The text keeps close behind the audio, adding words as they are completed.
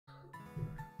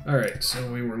Alright,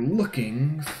 so we were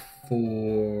looking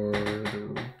for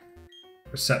the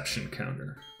reception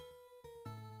counter.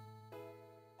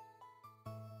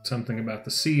 Something about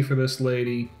the sea for this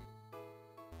lady.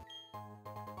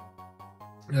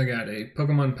 I got a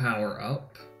Pokemon power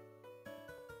up.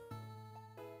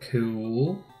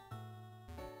 Cool.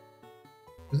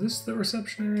 Is this the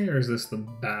reception area or is this the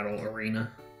battle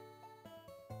arena?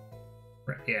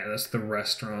 Right, yeah, that's the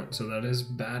restaurant, so that is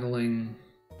battling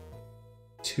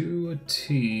to a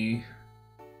T.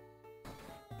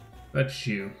 That's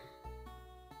you.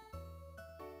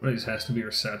 One of these has to be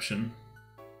reception.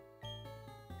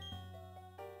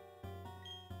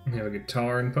 We have a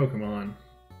guitar and Pokemon.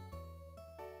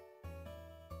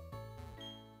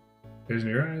 Vision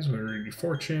in your eyes, we read your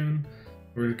fortune.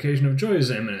 Where the occasion of joy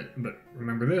is imminent, but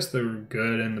remember this, the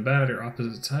good and the bad are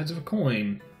opposite sides of a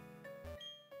coin.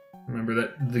 Remember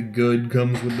that the good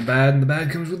comes with the bad and the bad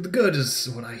comes with the good is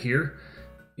what I hear.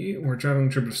 Yeah, we're traveling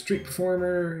a trip of street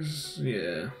performers,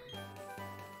 yeah.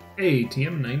 Hey,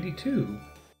 TM92.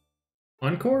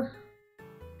 Encore?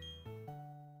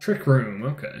 Trick room,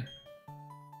 okay.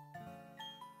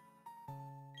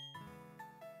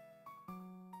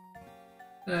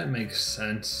 That makes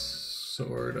sense,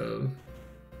 sort of.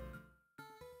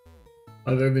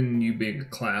 Other than you being a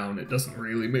clown, it doesn't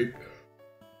really make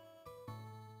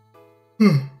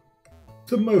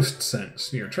the most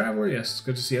sense. You're a traveler, yes, it's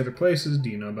good to see other places. Do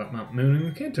you know about Mount Moon in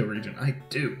the Kanto region? I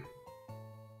do.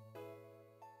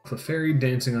 Clefairy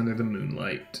dancing under the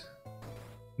moonlight.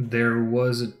 There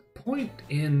was a point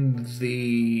in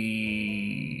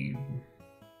the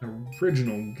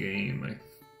original game,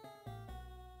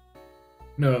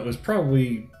 No, it was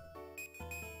probably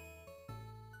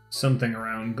something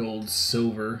around gold,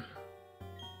 silver.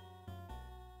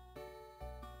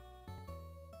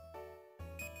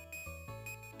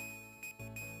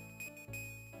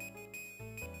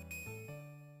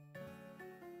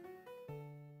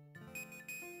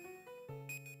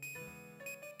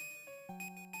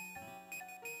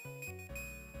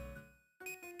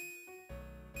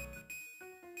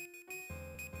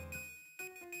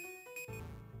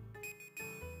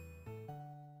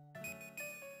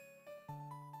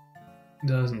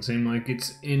 Doesn't seem like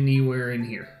it's anywhere in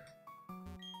here.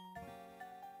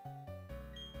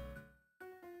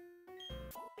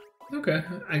 Okay,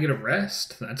 I get a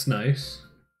rest. That's nice.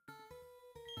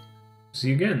 See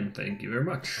you again. Thank you very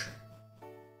much.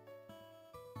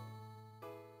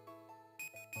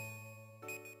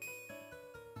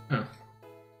 Oh.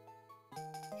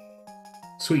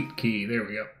 Sweet key. There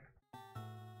we go.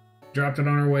 Dropped it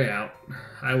on our way out.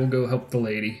 I will go help the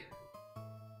lady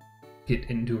get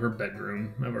into her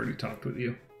bedroom. I've already talked with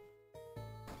you.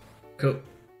 Cool.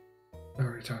 I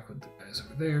already talked with the guys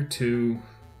over there too.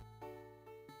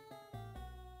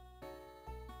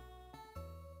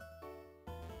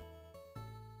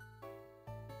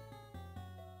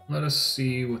 Let us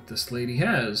see what this lady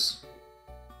has.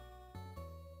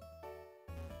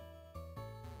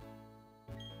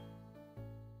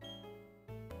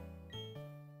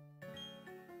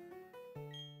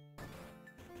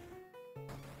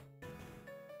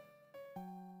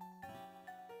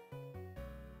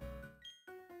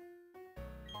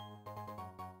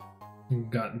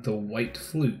 Got the white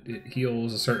flute. It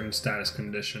heals a certain status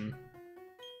condition.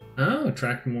 Oh,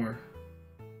 attract more.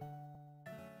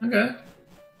 Okay.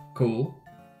 Cool.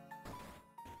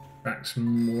 Attracts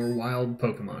more wild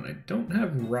Pokemon. I don't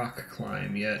have Rock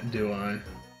Climb yet, do I?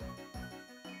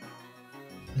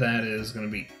 That is going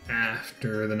to be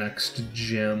after the next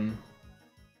gym.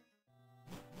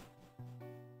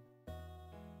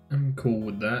 I'm cool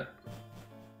with that.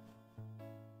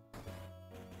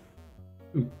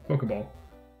 Ooh, Pokeball.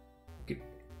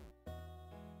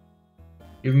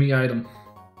 Give me item.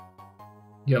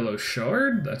 Yellow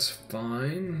shard? That's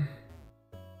fine.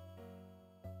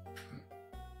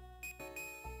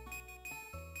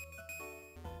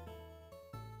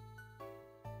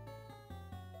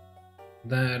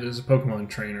 That is a Pokemon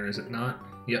trainer, is it not?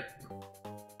 Yep.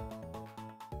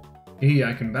 Hey,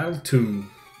 I can battle too.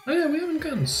 Oh yeah, we haven't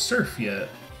gotten Surf yet.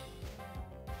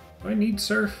 Do I need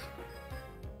Surf?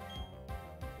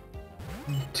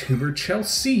 Tuber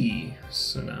Chelsea.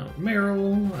 Send out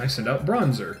Meryl. I send out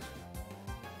Bronzer.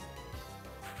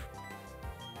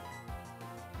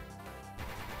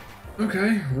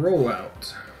 Okay,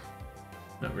 rollout.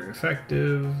 Not very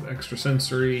effective.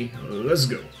 Extrasensory. Let's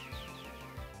go.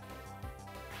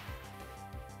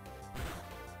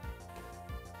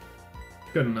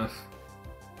 Good enough.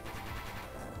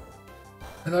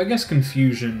 Although I guess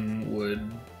confusion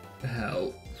would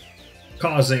help.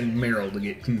 Causing Meryl to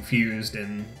get confused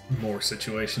in more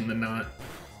situation than not.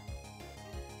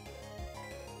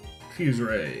 Fuse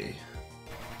Ray.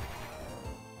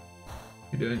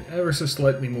 You're doing ever so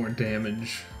slightly more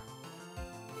damage.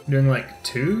 You're doing like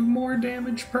 2 more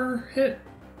damage per hit.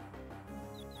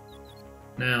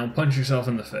 Now punch yourself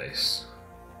in the face.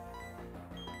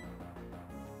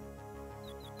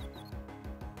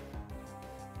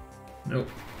 Nope.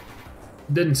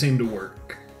 Didn't seem to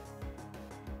work.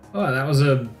 Oh, that was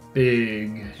a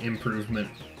big improvement.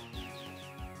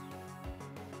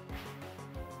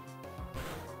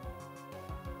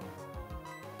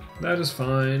 That is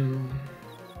fine.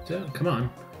 Yeah, come on.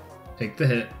 Take the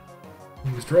hit.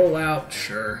 Used rollout,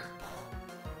 sure.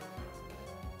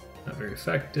 Not very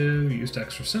effective. Used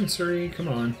extrasensory, come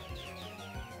on.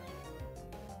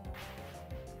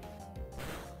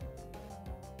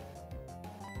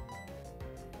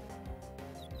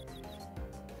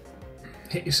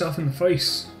 Hit yourself in the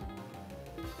face.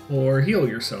 Or heal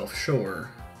yourself, sure.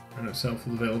 Run yourself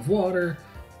with a veil of water.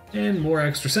 And more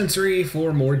extrasensory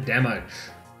for more damage.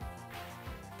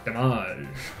 Damage.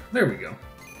 There we go.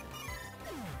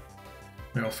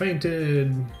 Meryl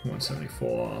fainted.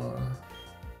 174.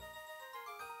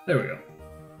 There we go.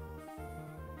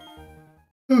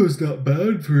 That was not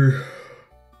bad for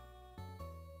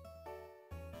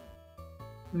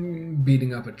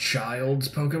beating up a child's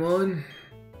Pokemon.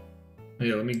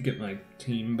 Yeah, let me get my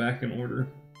team back in order.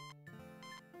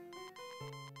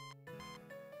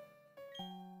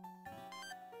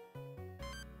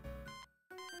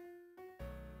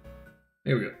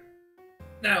 There we go.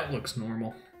 Now it looks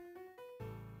normal.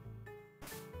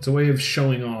 It's a way of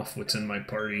showing off what's in my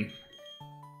party.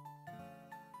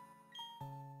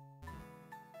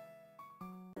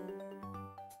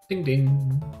 Ding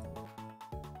ding.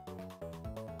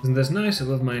 Isn't this nice? I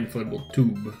love my inflatable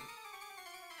tube.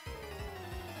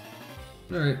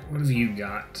 Alright, what have you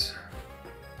got?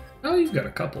 Oh, you've got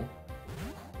a couple.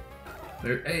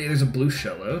 Hey, there's a blue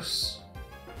Shellos.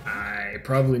 I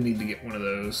probably need to get one of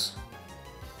those.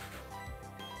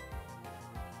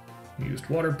 Used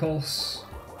Water Pulse.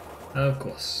 Of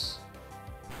course.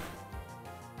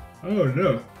 Oh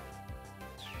no.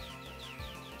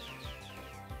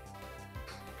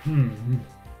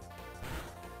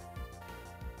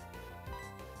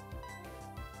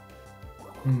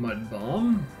 Mud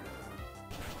Bomb.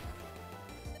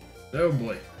 Oh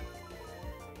boy.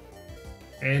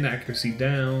 And accuracy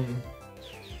down.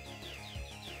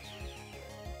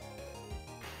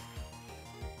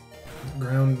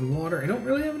 Ground and water. I don't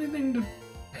really have anything to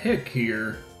pick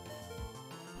here.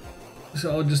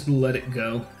 So I'll just let it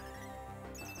go.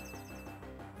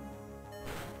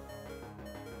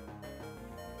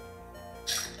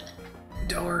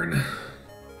 Darn.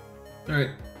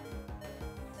 Alright.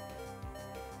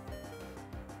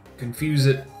 Confuse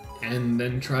it, and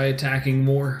then try attacking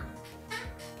more.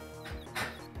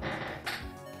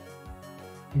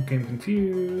 Became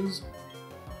confused.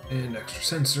 And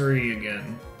extrasensory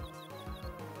again.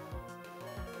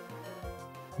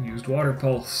 Used Water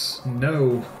Pulse.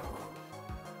 No.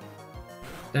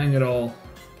 Dang it all.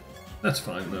 That's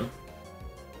fine though.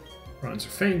 Bronzer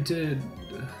fainted.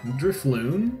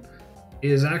 Drifloon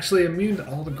is actually immune to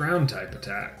all the ground type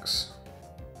attacks.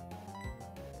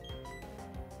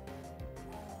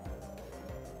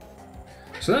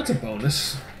 So that's a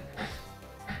bonus.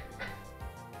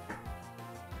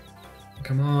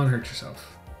 Come on, hurt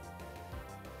yourself.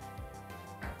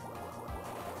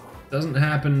 Doesn't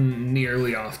happen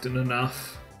nearly often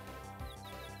enough.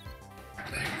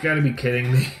 You gotta be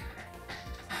kidding me.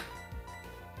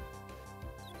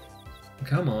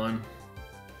 Come on.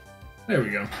 There we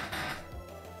go.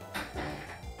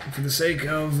 For the sake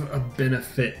of a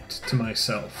benefit to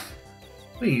myself.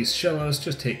 Please, Shellos,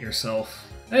 just hit yourself.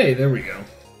 Hey, there we go.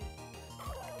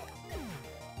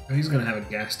 Oh, he's gonna have a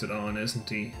Gastrodon, isn't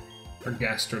he? Or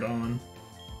Gastrodon.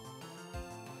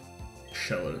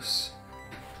 Shellos.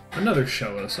 Another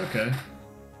Shellos, okay.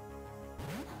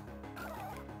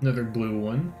 Another blue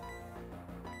one.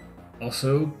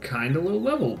 Also kinda low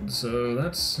leveled, so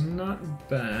that's not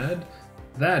bad.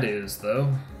 That is,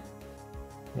 though.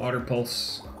 Water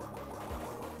Pulse.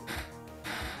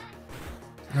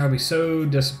 I'll be so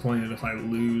disappointed if I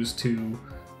lose to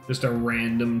just a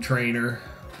random trainer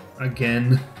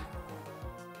again.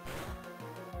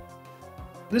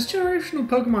 This generation of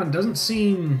Pokemon doesn't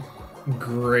seem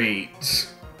great.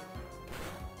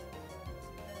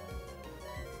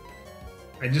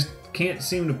 I just can't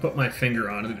seem to put my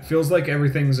finger on it. It feels like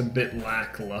everything's a bit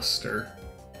lackluster.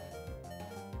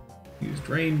 Used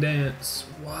Rain Dance.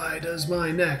 Why does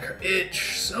my neck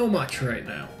itch so much right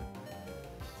now?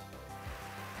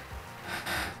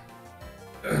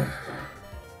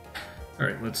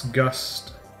 Alright, let's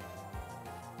Gust.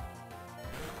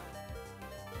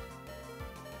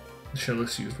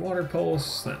 Shillis used Water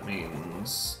Pulse, that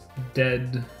means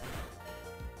dead.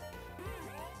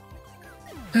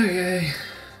 Okay.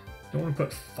 Don't want to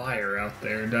put fire out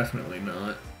there, definitely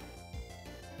not.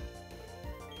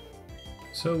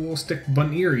 So we'll stick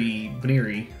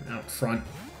Baniri out front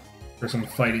for some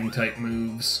fighting type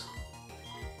moves.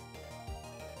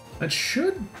 That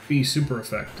should be super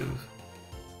effective.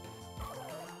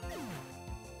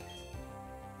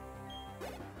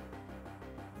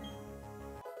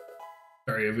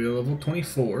 Pastoria level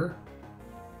 24.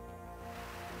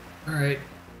 Alright.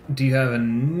 Do you have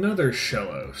another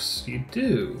Shellos? You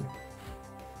do.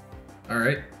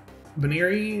 Alright.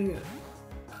 Baniri,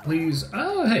 please.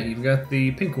 Oh, hey, you've got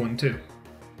the pink one too.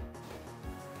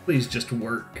 Please just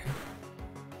work.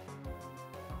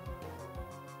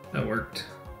 That worked.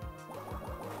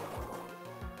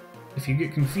 If you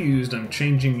get confused, I'm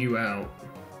changing you out.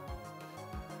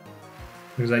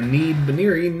 Because I need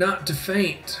Baniri not to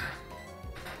faint.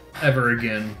 Ever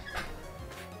again.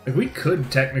 Like, we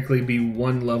could technically be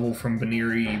one level from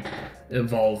Baniri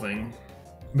evolving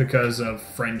because of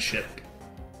friendship.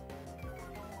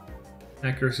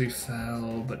 Accuracy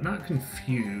fell, but not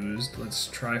confused. Let's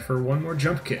try for one more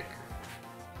jump kick.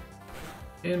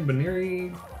 And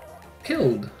Baniri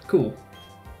killed. Cool.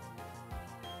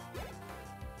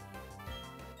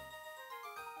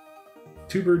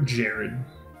 Tuber Jared.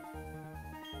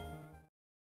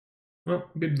 Well,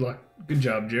 good luck. Good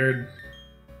job, Jared.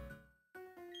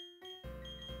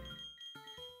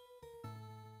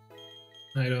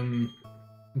 Item,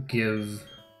 give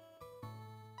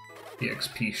the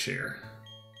XP share.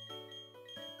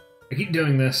 I keep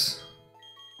doing this.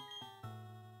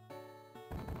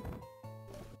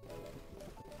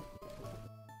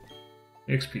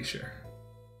 XP share.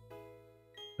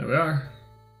 There we are.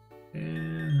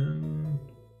 And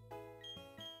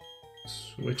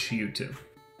switch you two.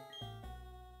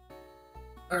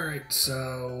 Alright,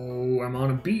 so I'm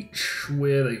on a beach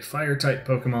with a fire type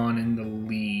Pokemon in the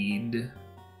lead.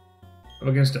 Up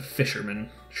against a fisherman,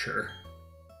 sure.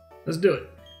 Let's do it.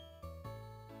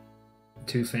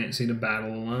 Too fancy to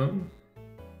battle alone?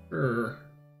 What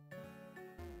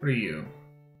are you?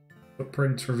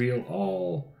 Footprints reveal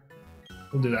all.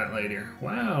 We'll do that later.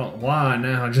 Wow, why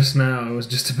now? Just now, I was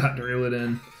just about to reel it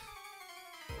in.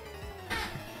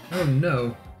 Oh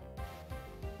no.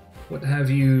 What have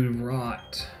you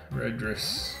wrought,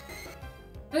 Redress?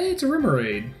 Hey, it's a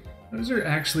Remoraid. Those are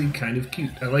actually kind of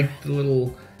cute. I like the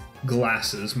little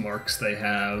glasses marks they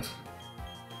have.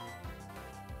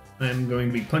 I'm going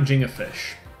to be punching a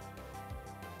fish.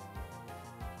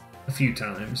 A few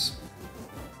times.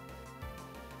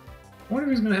 I wonder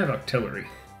if he's going to have artillery.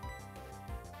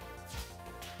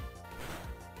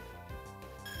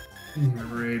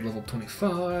 Remoraid level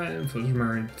 25. Was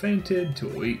Remoraid fainted?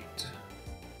 208.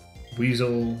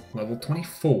 Weasel level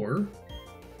 24.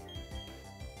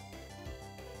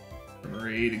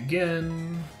 Remoraid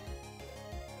again.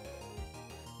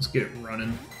 Let's get it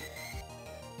running.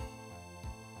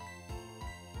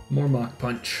 More Mach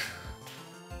Punch.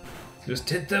 Just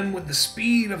hit them with the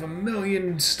speed of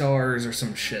 1,000,000 stars or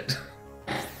some shit.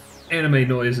 Anime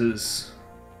noises.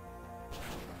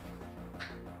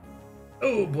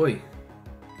 Oh boy.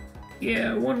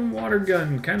 Yeah, one water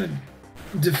gun kind of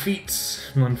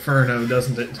defeats Monferno,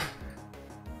 doesn't it?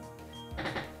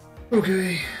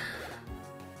 Okay.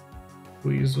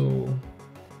 Weasel.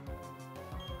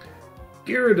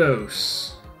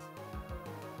 Gyarados.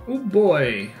 Oh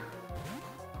boy.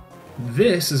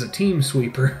 This is a team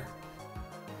sweeper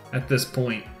at this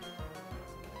point.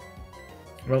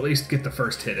 Or at least get the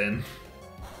first hit in.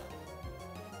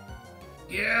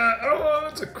 Yeah, oh,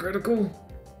 that's a critical.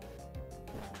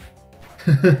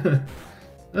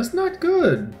 That's not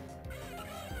good.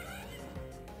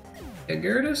 Yeah,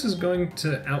 Gyarados is going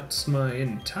to outs my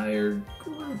entire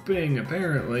grouping,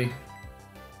 apparently.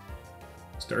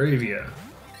 Staravia.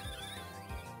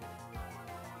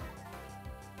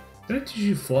 Did I teach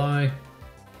you fly?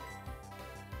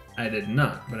 I did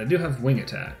not, but I do have wing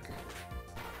attack.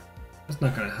 That's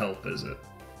not going to help, is it?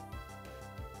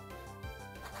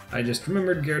 I just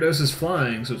remembered Gyarados is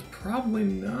flying, so it's probably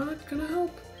not going to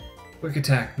help. Quick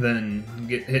attack then,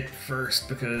 get hit first,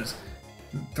 because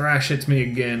Thrash hits me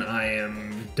again, I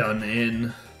am done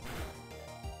in.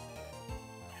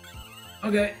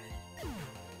 Okay.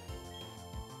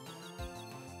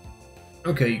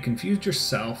 Okay, you confused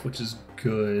yourself, which is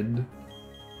good.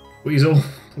 Weasel,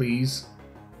 please.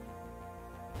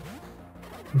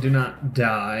 Do not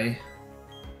die.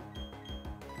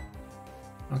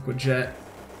 Aqua Jet.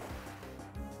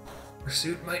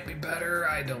 Pursuit might be better,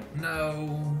 I don't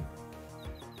know.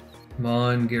 Come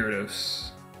on,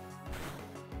 Gyarados.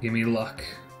 Give me luck.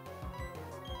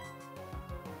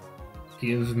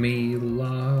 Give me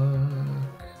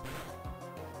luck.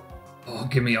 Oh,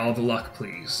 give me all the luck,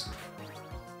 please.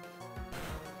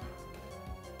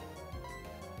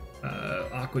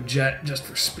 Aqua Jet, just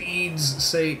for speed's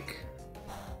sake.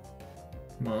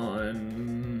 Come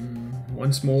on.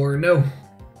 Once more. No.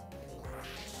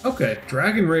 Okay,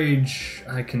 Dragon Rage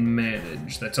I can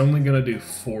manage. That's only gonna do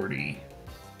 40.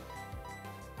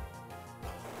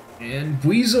 And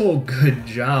Weasel, good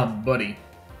job, buddy.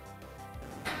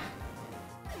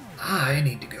 I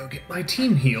need to go get my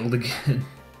team healed again.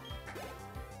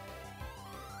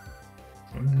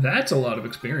 That's a lot of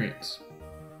experience.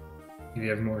 You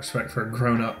have more respect for a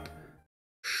grown-up.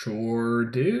 Sure,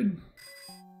 dude.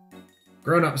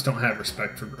 Grown-ups don't have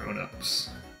respect for grown-ups.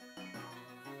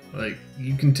 Like,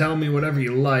 you can tell me whatever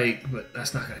you like, but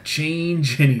that's not gonna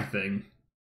change anything.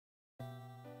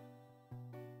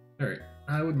 Alright,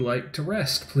 I would like to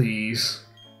rest, please.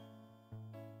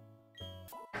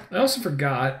 I also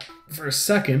forgot for a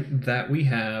second that we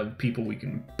have people we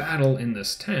can battle in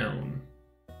this town.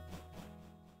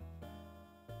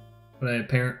 But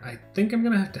I think I'm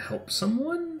gonna have to help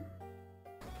someone?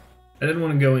 I didn't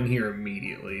want to go in here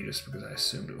immediately just because I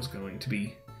assumed it was going to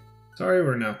be. Sorry,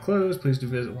 we're now closed. Please do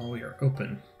visit while we are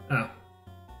open. Oh.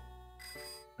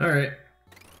 Alright.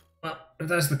 Well, if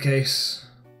that's the case,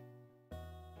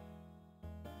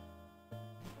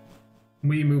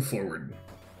 we move forward.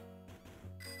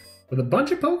 With a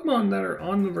bunch of Pokemon that are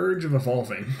on the verge of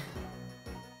evolving.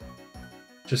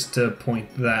 Just to point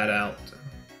that out.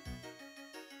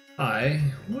 Hi,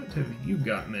 what have you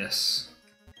got, miss?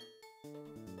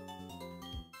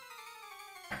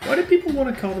 Why do people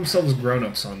want to call themselves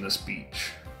grown-ups on this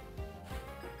beach?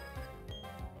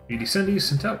 Descendi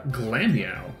sent out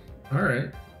Glameow.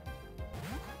 Alright.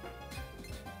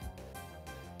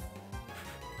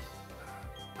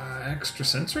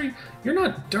 Extrasensory? You're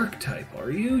not dark type,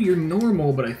 are you? You're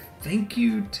normal, but I think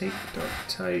you take dark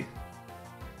type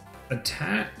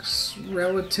attacks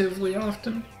relatively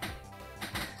often.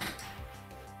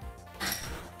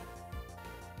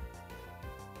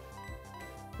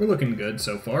 We're looking good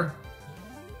so far.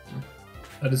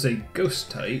 That is a ghost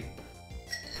type.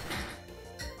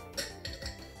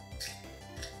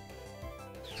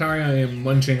 Sorry, I am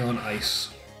munching on ice.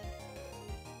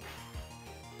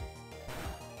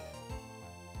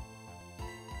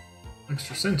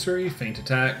 Extrasensory, feint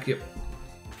attack, yep.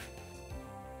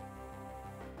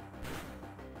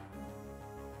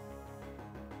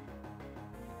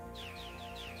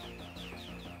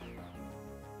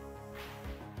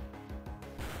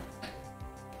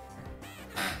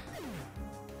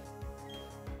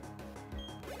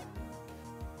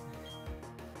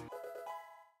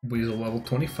 Weasel level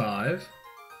 25.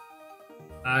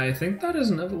 I think that is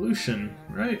an evolution,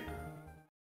 right?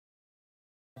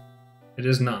 It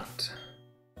is not.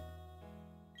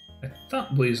 I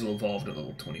thought Weasel evolved at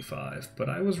level 25, but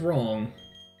I was wrong.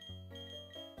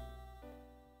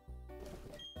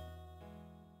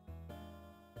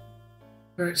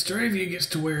 Alright, Staravia gets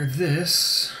to wear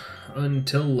this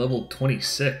until level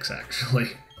 26,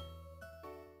 actually.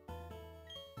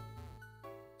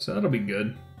 So that'll be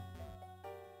good.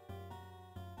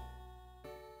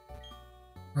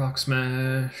 Rock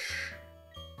Smash.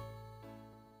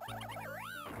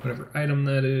 Whatever item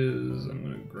that is, I'm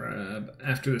gonna grab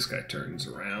after this guy turns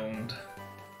around.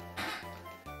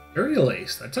 Aerial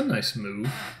Ace, that's a nice move.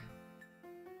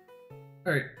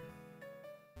 Alright.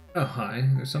 Oh, hi.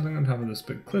 There's something on top of this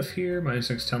big cliff here. My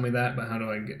instincts tell me that, but how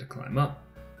do I get to climb up?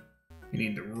 You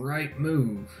need the right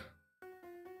move.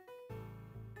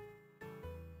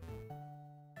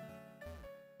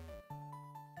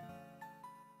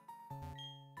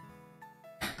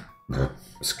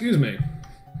 Excuse me.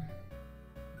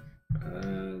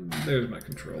 There's my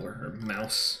controller, or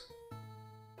mouse.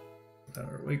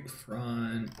 Our wake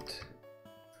front.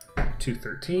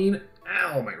 213.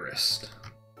 Ow, my wrist.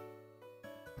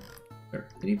 Is there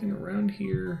anything around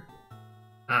here?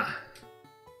 Ah.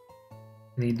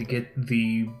 Need to get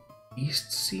the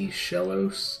East Sea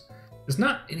Shellos. It's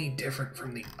not any different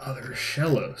from the other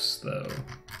Shellos, though.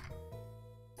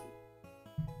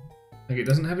 Like, it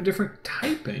doesn't have a different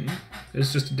typing.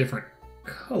 It's just a different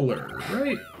color,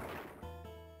 right?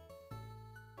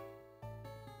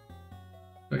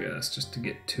 Okay, that's just to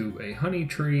get to a honey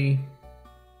tree.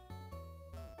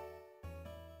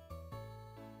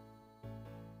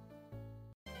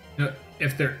 Now,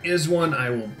 if there is one, I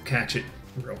will catch it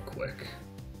real quick.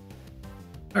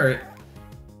 Alright.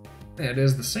 Yeah, it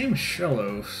is the same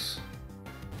Shellos.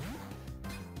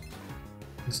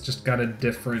 It's just got a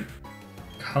different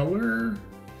color.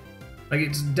 Like,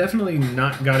 it's definitely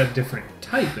not got a different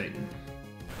typing.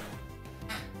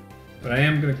 But I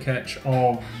am going to catch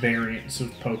all variants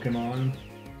of Pokemon.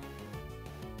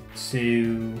 So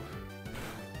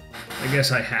I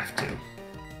guess I have to.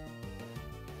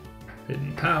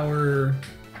 Hidden Power.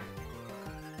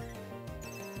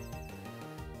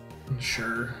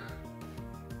 Sure.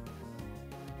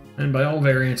 And by all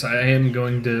variants, I am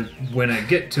going to, when I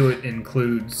get to it,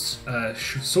 includes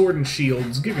Sword and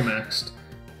Shield's Gigamaxed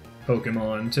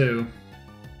Pokemon too.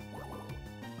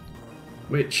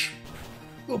 Which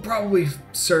will probably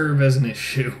serve as an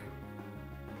issue.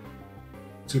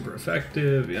 Super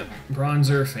effective, yep.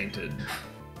 Bronzer fainted.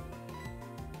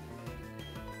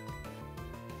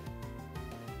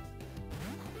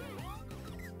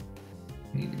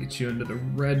 Need to get you into the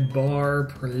red bar,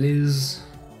 please.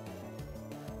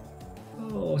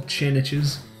 Oh, chin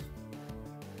itches.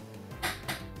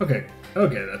 Okay,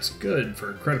 that's good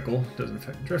for critical. Doesn't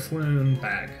affect Drifloon.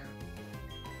 Bag.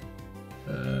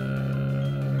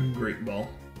 Great Ball.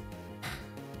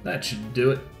 That should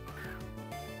do it.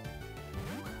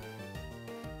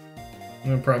 I'm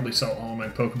gonna probably sell all my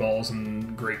Pokeballs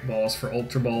and Great Balls for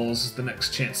Ultra Balls the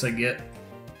next chance I get.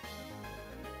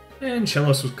 And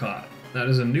Shellos was caught. That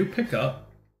is a new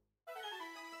pickup.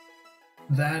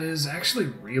 That is actually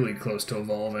really close to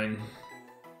evolving,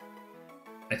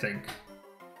 I think.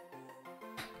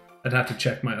 I'd have to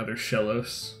check my other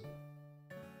Shellos.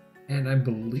 And I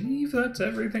believe that's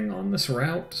everything on this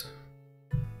route,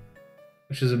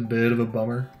 which is a bit of a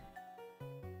bummer.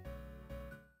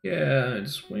 Yeah,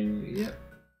 swing, yep.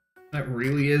 That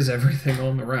really is everything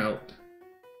on the route.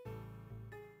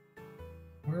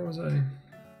 Where was I?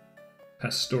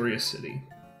 Pastoria City.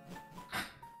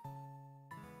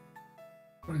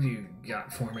 What have you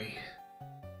got for me?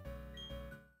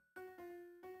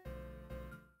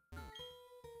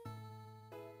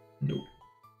 Nope.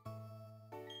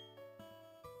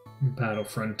 Battle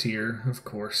Frontier, of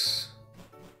course.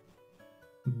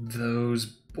 Those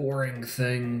boring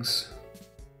things.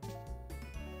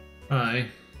 Hi.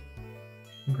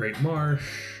 Great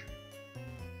Marsh.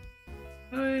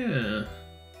 Oh yeah.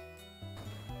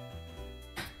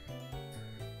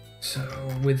 So,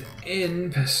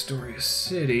 within Pastoria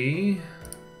City,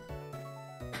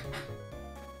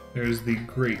 there's the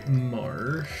Great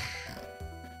Marsh.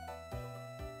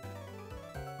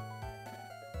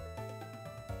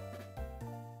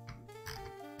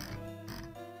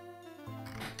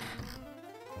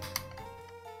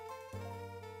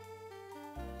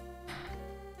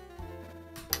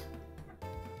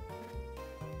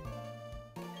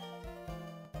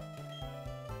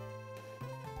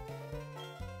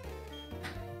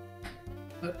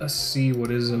 Let us see what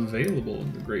is available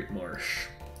in the Great Marsh.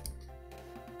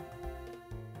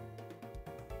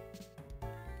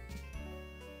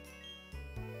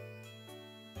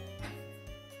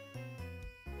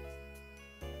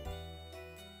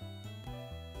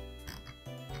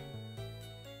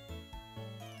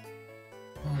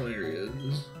 All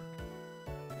areas.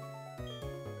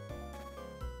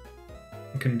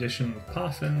 Condition with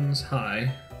Poffins.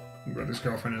 Hi. Your brother's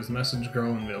girlfriend is the message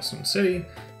girl in Veilstone City.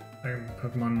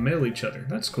 Pokemon mail each other.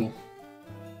 That's cool.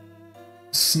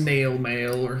 Snail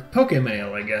mail, or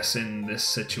Pokemail, I guess, in this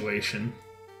situation.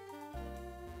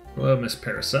 Hello, Miss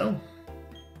Paracel.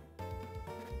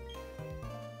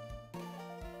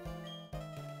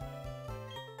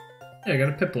 Yeah, I got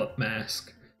a Piplup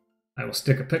mask. I will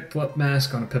stick a Piplup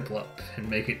mask on a Piplup and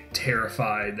make it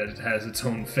terrified that it has its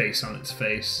own face on its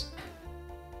face.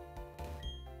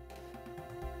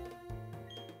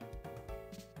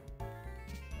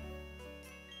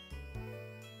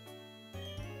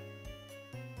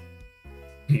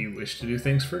 You wish to do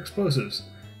things for explosives.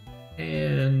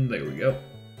 And there we go.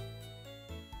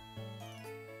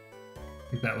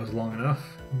 I think that was long enough.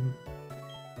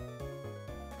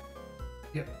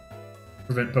 Yep.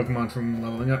 Prevent Pokemon from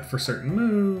leveling up for certain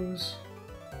moves.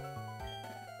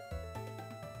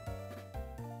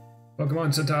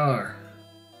 Pokemon Centaur.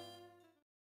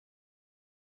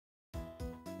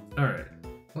 Alright.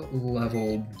 What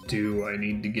level do I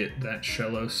need to get that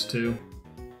Shellos to?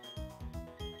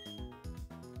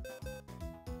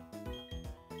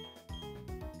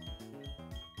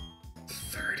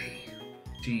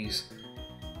 Jeez.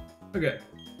 Okay.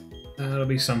 That'll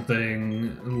be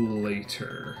something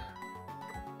later.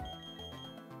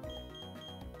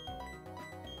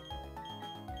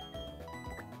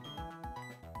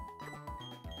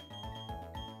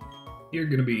 You're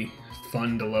gonna be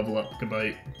fun to level up,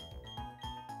 Gabite.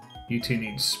 You two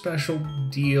need special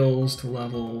deals to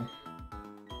level.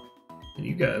 And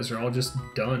you guys are all just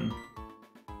done.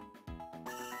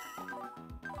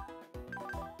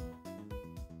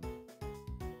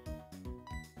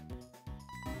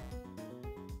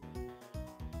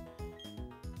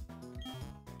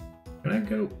 Can I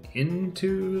go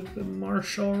into the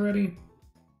marsh already?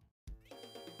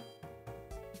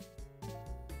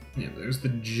 Yeah, there's the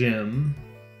gym.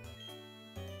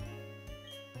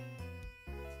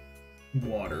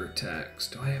 Water attacks.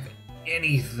 Do I have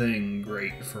anything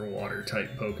great for water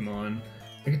type Pokemon?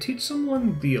 I could teach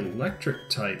someone the electric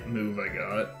type move I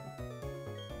got.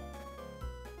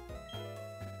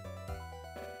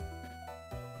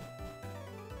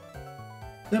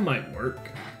 That might work.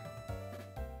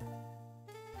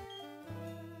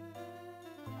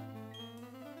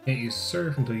 Can't use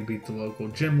Surf until you beat the local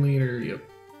gym leader. Yep.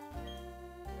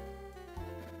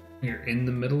 You're in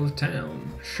the middle of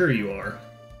town. Sure you are.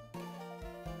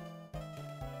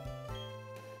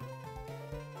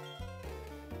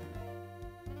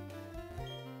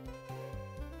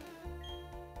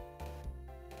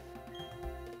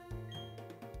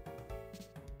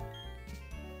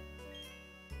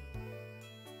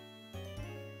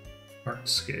 Heart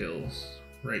scales.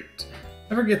 Right.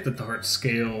 I forget that the heart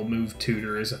scale move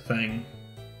tutor is a thing.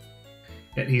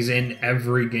 Yet he's in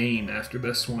every game after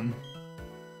this one.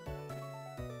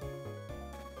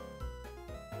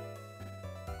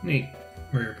 Neat.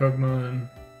 Where your Pokemon.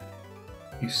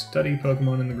 You study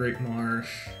Pokemon in the Great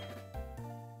Marsh.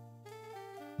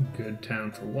 Good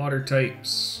town for water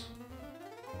types.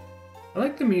 I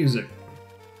like the music.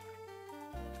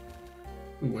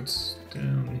 Ooh, what's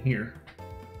down here?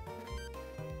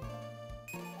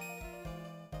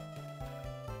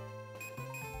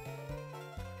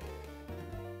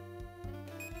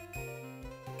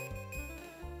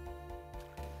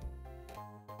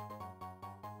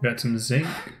 Got some zinc.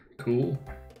 Cool.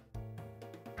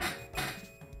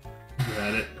 Is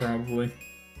that it, probably?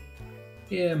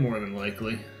 Yeah, more than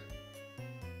likely.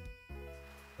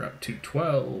 We're up to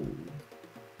 12.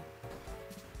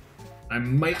 I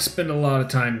might spend a lot of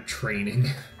time training.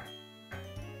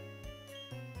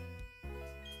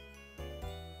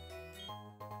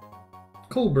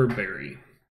 Colbur Berry.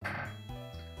 How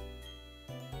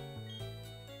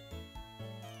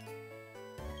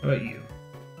about you?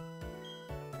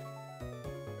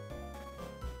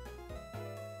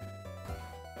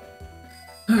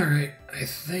 Alright, I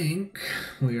think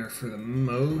we are for the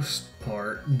most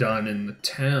part done in the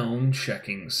town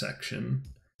checking section.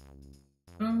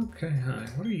 Okay, hi,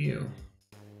 what are you?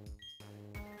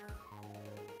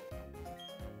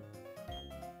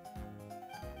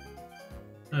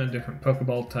 Different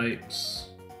Pokeball types.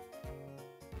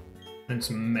 And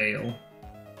some mail.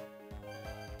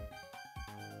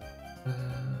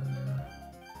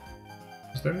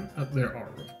 Is there? Oh, there are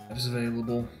revives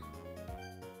available.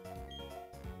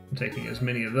 I'm taking as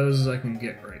many of those as I can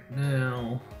get right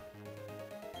now.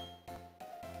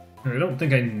 I don't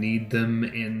think I need them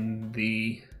in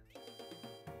the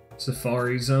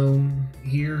Safari Zone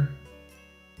here.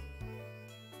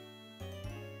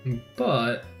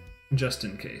 But, just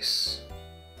in case.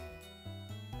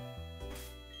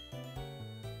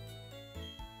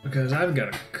 Because I've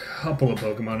got a couple of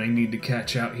Pokemon I need to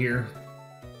catch out here.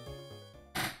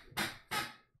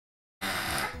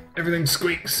 Everything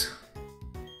squeaks.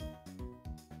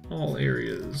 All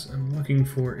areas. I'm looking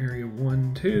for area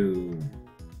 1, 2.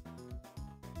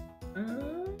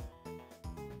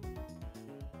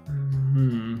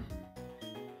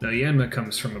 No, Yanma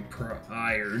comes from a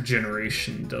prior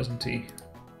generation, doesn't he?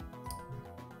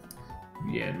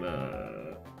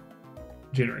 Yanma...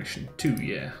 Generation 2,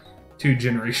 yeah. 2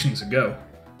 generations ago.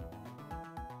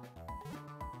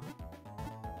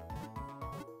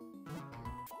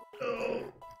 Oh.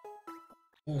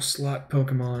 Full slot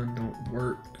Pokemon don't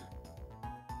work.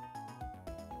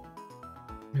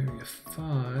 Area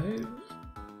 5?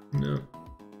 No.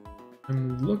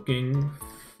 I'm looking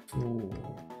for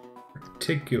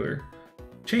particular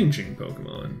changing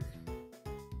Pokemon.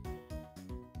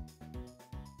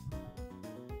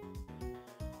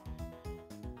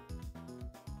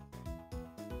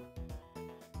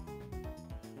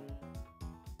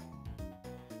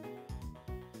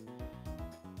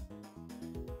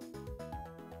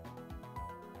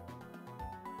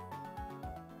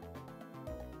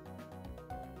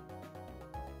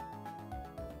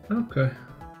 Okay.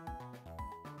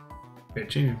 Okay,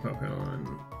 changing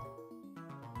Pokemon.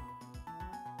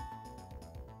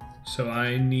 So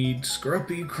I need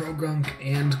Scruffy, Krogunk,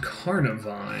 and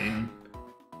Carnivine.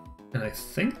 And I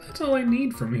think that's all I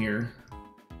need from here.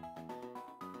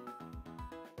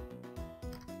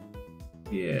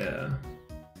 Yeah.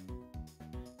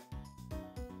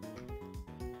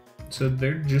 So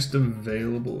they're just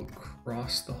available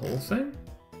across the whole thing?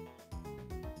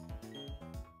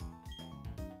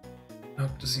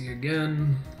 Hope to see you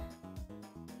again.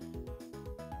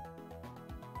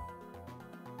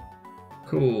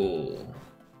 Cool.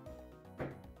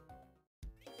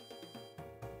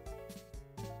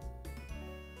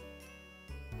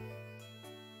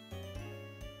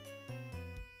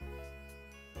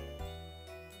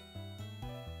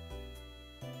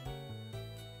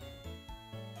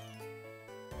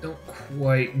 Don't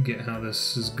quite get how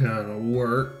this is gonna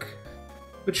work,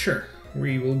 but sure,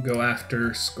 we will go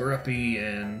after Skorupi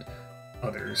and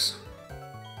others.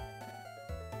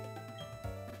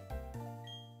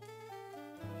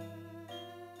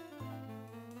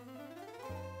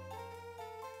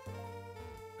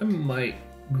 I might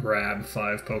grab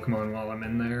 5 Pokemon while I'm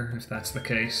in there, if that's the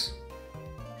case.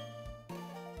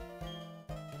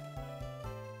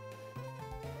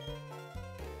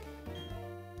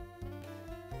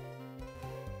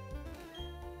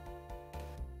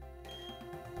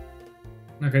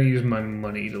 I'm not gonna use my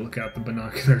money to look out the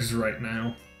binoculars right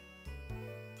now.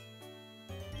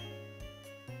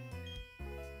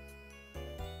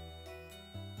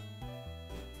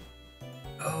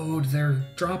 Oh, their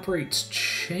drop rates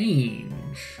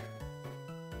change.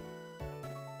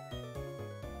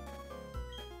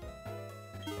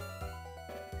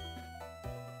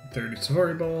 "30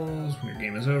 Safari Balls. When your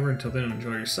game is over, until then,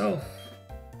 enjoy yourself."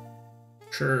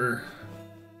 Sure.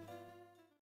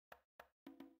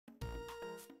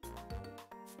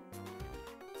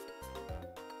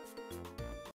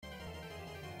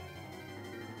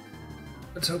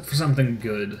 Let's hope for something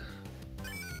good.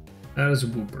 That is a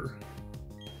Wooper.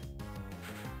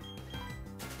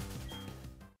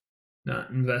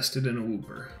 Not invested in a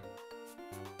Wooper.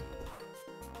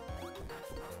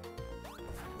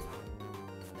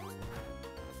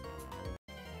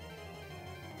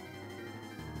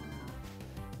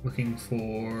 Looking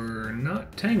for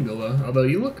not Tangela, although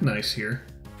you look nice here.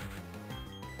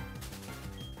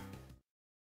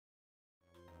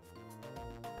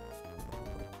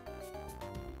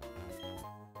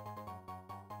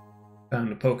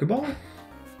 Found a Pokeball?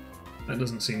 That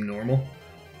doesn't seem normal.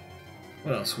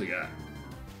 What else we got?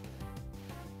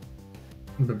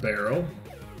 The barrel.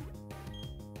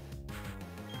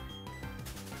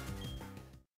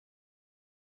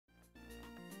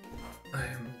 I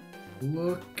am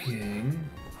looking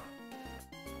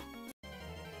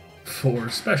for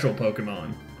special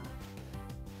Pokemon.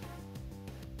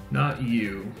 Not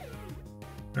you.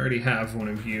 I already have one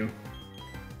of you.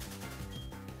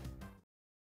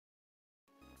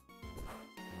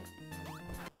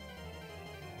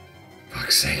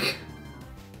 Fuck's sake.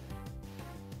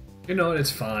 You know what,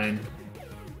 it's fine.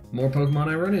 The more Pokemon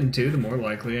I run into, the more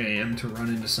likely I am to run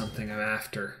into something I'm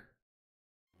after.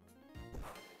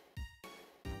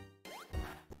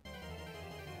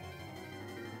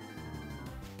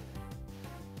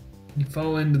 You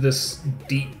fall into this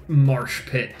deep marsh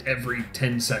pit every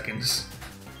 10 seconds.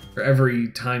 Or every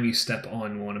time you step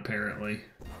on one, apparently.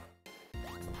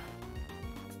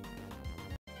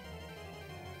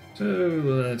 So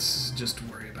let's just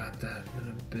worry about that in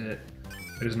a bit.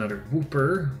 There's another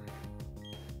Wooper.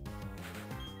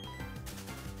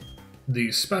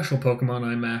 The special Pokemon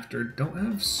I'm after don't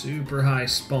have super high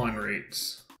spawn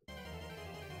rates.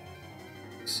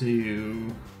 So,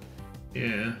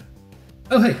 yeah.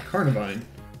 Oh hey, Carnivine.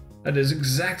 That is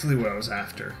exactly what I was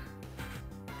after.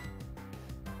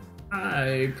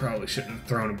 I probably shouldn't have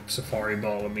thrown a Safari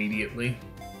Ball immediately.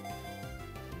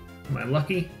 Am I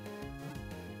lucky?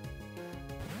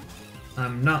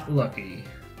 I'm not lucky.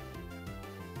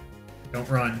 Don't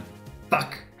run.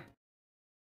 Fuck!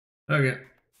 Okay.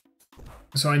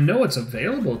 So I know it's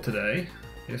available today,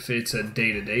 if it's a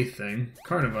day-to-day thing.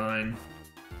 Carnivine.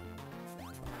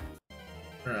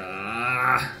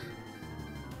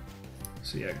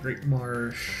 So yeah, Great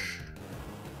Marsh.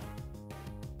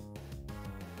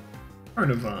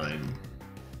 Carnivine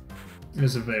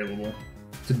is available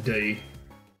today.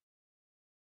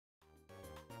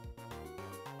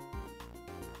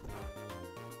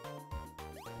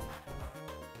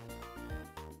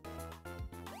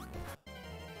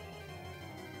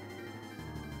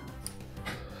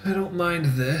 I don't mind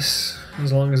this,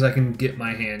 as long as I can get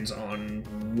my hands on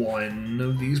one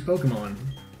of these Pokemon.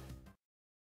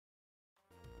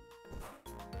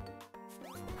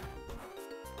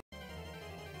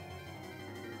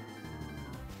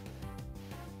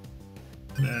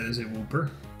 That is a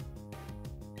Wooper.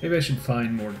 Maybe I should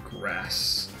find more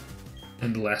grass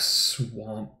and less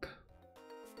swamp.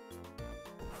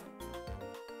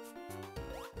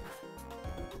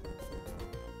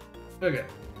 Okay.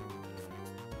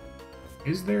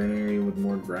 Is there an area with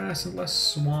more grass and less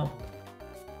swamp?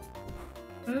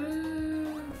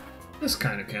 This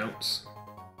kind of counts.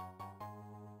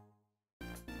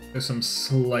 There's some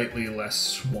slightly less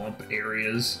swamp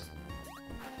areas.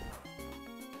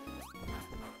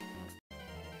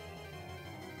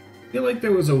 I feel like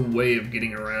there was a way of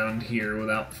getting around here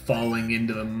without falling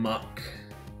into the muck.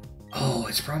 Oh,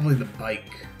 it's probably the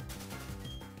bike.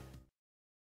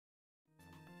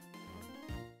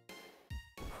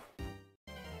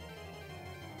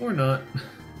 Or not.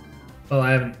 Well,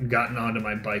 I haven't gotten onto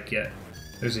my bike yet.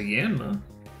 There's a Yanma.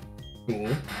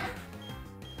 Cool.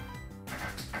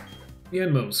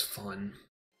 Yanma's fun.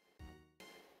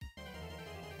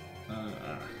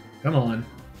 Come on.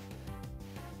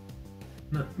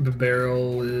 No, the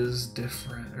barrel is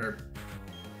different, or...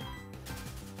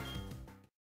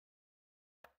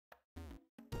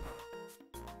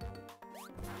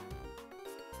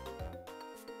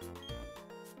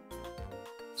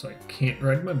 So I can't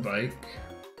ride my bike.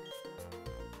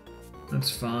 That's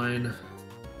fine.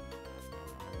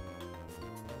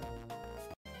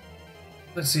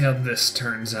 Let's see how this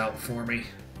turns out for me.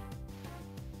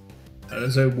 That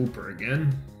is a whooper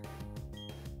again.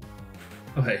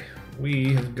 Okay,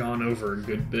 we have gone over a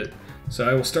good bit, so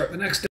I will start the next